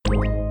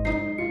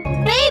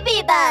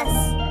Baby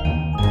Bus!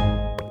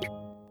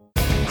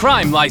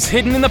 Crime lies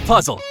hidden in the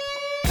puzzle,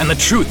 and the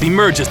truth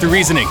emerges through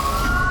reasoning.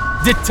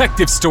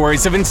 Detective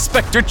Stories of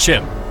Inspector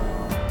Chimp.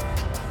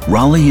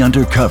 Rollie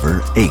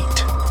Undercover 8.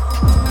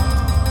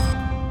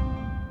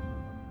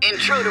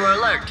 Intruder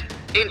alert!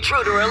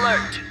 Intruder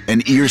alert!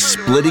 An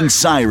ear-splitting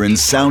siren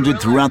sounded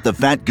throughout the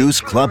Fat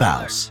Goose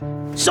Clubhouse.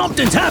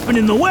 Something's happened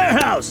in the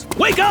warehouse!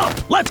 Wake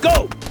up! Let's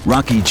go!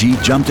 Rocky G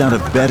jumped out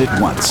of bed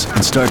at once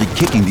and started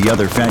kicking the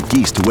other fat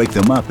geese to wake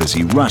them up as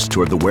he rushed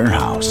toward the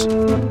warehouse.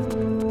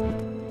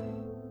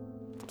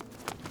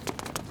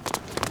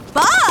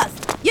 Boss,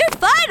 you're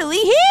finally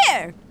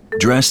here!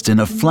 Dressed in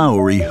a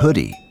flowery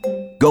hoodie,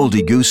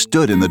 Goldie Goose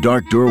stood in the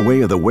dark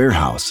doorway of the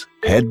warehouse,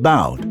 head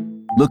bowed,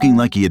 looking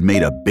like he had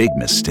made a big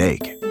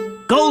mistake.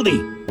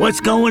 Goldie, what's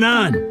going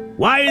on?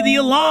 Why are the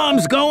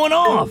alarms going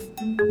off?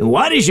 And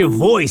why does your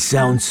voice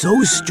sound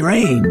so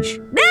strange?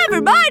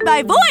 Never mind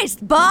my voice,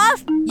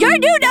 boss! Your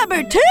new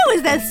number 2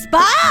 is a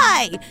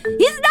spy!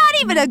 He's not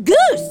even a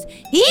goose!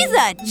 He's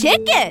a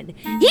chicken!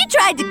 He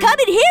tried to come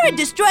in here and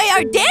destroy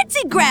our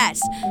dancing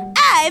grass!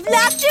 I've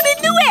locked him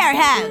in the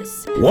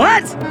warehouse!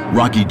 What?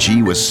 Rocky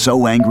G was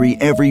so angry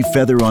every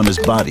feather on his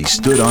body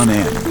stood on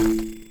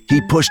end.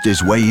 He pushed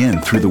his way in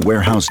through the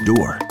warehouse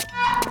door.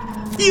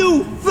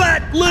 You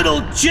fat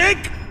little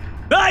chick!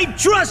 I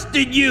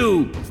trusted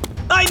you!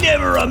 I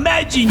never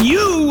imagined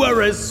you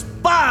were a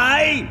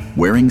spy!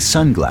 Wearing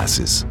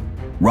sunglasses,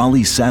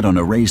 Rollie sat on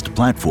a raised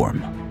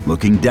platform,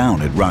 looking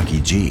down at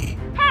Rocky G.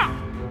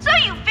 So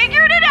you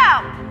figured it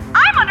out!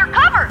 I'm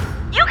undercover!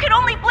 You can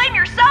only blame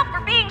yourself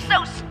for being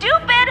so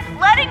stupid,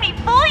 letting me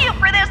fool you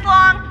for this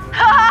long!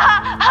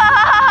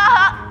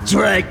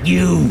 Drat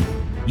you!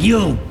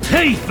 You'll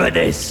pay for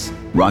this!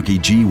 Rocky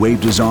G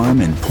waved his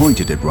arm and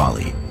pointed at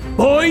Rollie.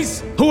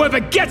 Boys,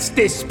 whoever gets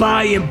this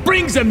spy and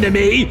brings him to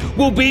me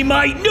will be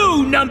my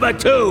new number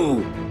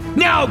 2!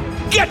 Now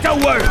get to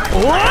work!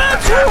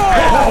 Let's roll!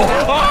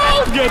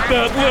 I'll get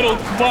that little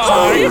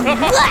spy!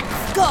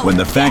 Let's go! When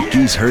the fat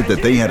geese heard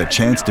that they had a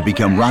chance to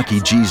become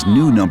Rocky G's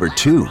new number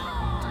 2,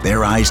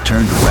 their eyes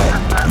turned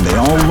red, and they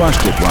all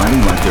rushed at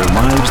Rollie like their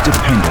lives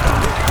depended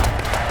on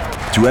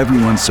it. To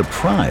everyone's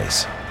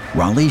surprise,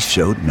 Rollie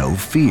showed no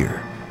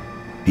fear.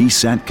 He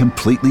sat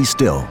completely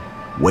still,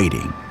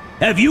 waiting.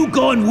 Have you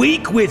gone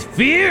weak with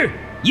fear?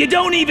 You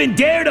don't even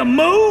dare to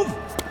move?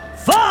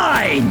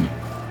 Fine!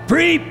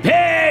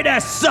 Prepare to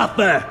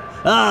suffer!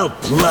 I'll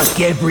pluck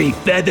every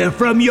feather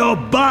from your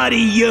body,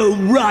 you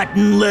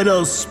rotten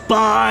little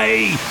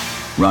spy!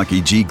 Rocky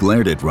G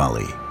glared at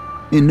Rollie.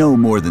 In no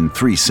more than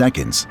 3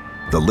 seconds,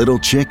 the little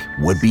chick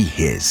would be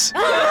his.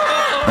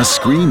 A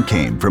scream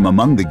came from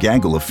among the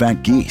gaggle of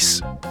fat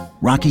geese.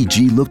 Rocky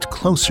G looked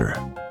closer.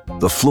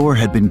 The floor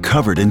had been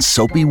covered in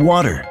soapy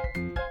water.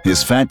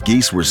 His fat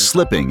geese were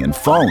slipping and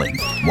falling,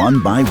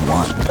 one by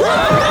one.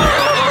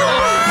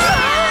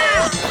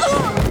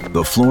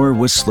 The floor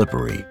was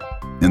slippery,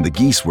 and the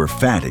geese were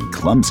fat and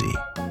clumsy.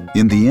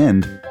 In the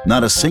end,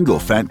 not a single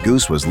fat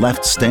goose was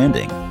left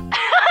standing.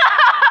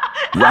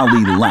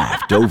 Rollie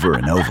laughed over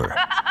and over.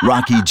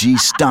 Rocky G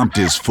stomped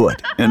his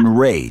foot and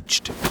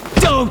raged.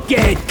 Don't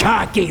get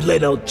cocky,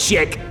 little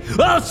chick!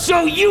 I'll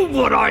show you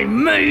what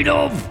I'm made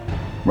of!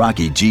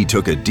 Rocky G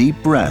took a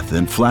deep breath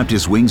and flapped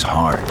his wings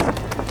hard.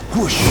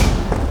 Whoosh!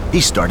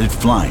 He started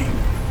flying.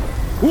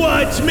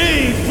 Watch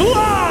me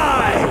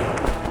fly!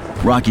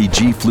 Rocky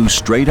G flew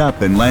straight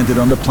up and landed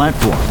on the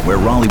platform where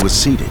Rollie was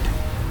seated.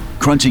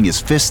 Crunching his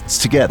fists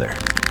together,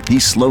 he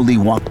slowly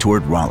walked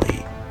toward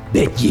Rollie.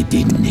 Bet you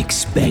didn't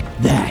expect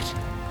that.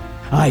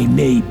 I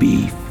may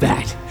be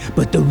fat,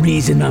 but the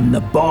reason I'm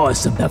the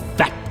boss of the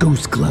Fat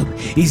Goose Club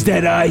is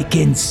that I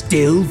can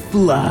still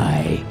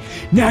fly.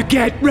 Now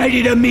get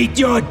ready to meet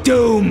your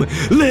doom,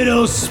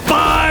 little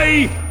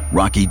spy!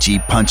 Rocky G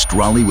punched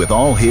Rollie with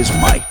all his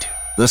might.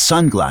 The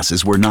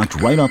sunglasses were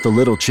knocked right off the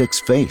little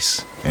chick's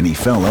face, and he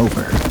fell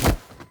over.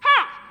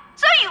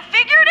 So you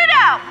figured it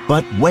out!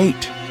 But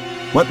wait,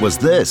 what was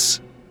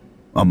this?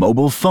 A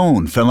mobile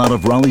phone fell out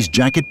of Rollie's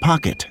jacket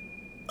pocket.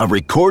 A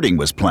recording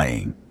was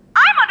playing.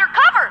 I'm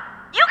undercover!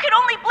 You can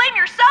only blame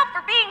yourself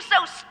for being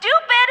so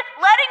stupid,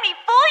 letting me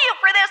fool you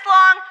for this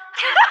long!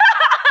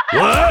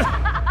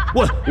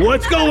 What?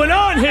 What's going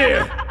on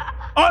here?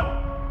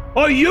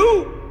 Are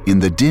you? In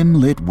the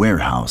dim-lit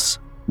warehouse,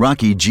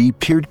 Rocky G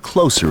peered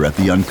closer at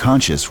the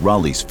unconscious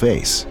Rollie's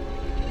face.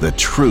 The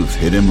truth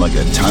hit him like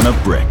a ton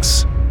of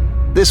bricks.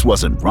 This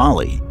wasn't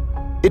Rollie.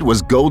 It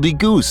was Goldie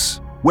Goose,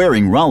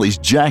 wearing Rollie's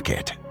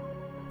jacket.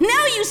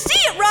 Now you see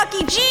it,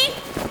 Rocky G!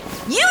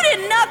 You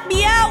didn't knock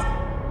me out!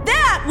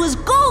 That was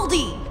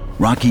Goldie!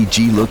 Rocky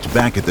G looked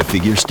back at the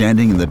figure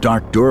standing in the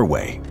dark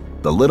doorway.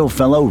 The little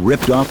fellow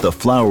ripped off the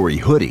flowery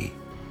hoodie.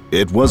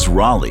 It was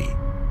Rollie.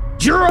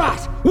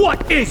 Drat!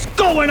 What is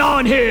going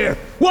on here?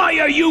 Why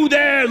are you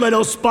there,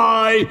 little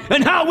spy?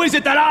 And how is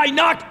it that I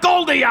knocked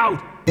Goldie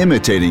out?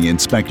 Imitating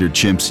Inspector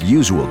Chimp's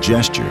usual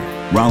gesture,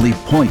 Rollie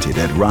pointed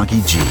at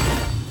Rocky G.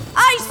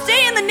 I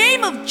say in the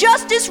name of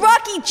justice,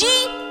 Rocky G,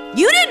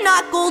 you didn't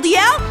knock Goldie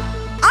out.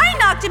 I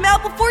knocked him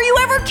out before you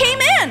ever came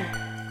in.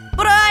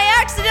 But I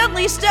accidentally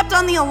accidentally stepped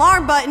on the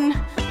alarm button.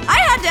 I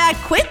had to act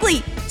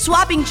quickly,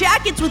 swapping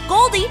jackets with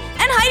Goldie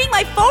and hiding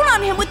my phone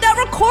on him with that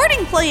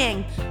recording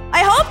playing.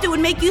 I hoped it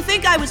would make you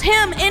think I was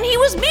him and he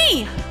was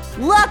me.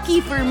 Lucky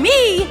for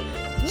me,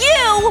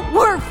 you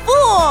were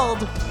fooled.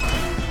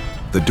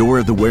 The door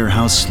of the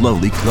warehouse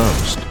slowly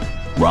closed.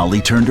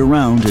 Rollie turned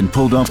around and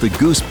pulled off the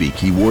goose beak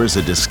he wore as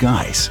a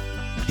disguise.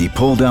 He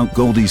pulled out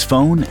Goldie's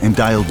phone and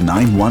dialed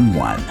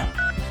 911.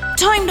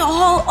 Time to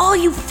haul all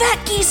you fat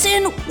geese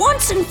in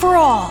once and for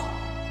all.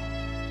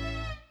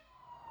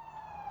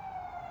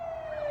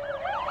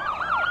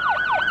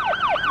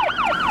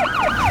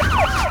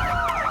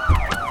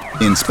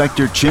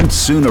 Inspector Chimp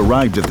soon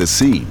arrived at the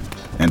scene,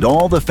 and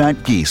all the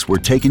fat geese were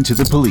taken to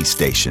the police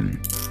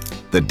station.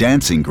 The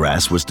dancing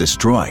grass was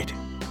destroyed,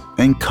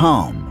 and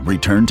calm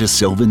returned to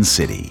Sylvan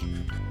City.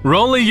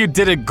 Rollie, you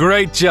did a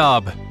great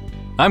job.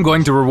 I'm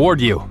going to reward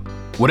you.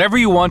 Whatever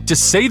you want,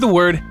 just say the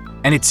word,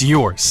 and it's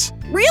yours.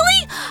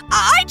 Really?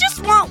 I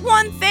just want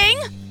one thing.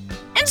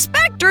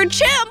 Inspector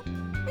Chimp,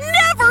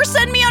 never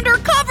send me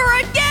undercover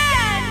again!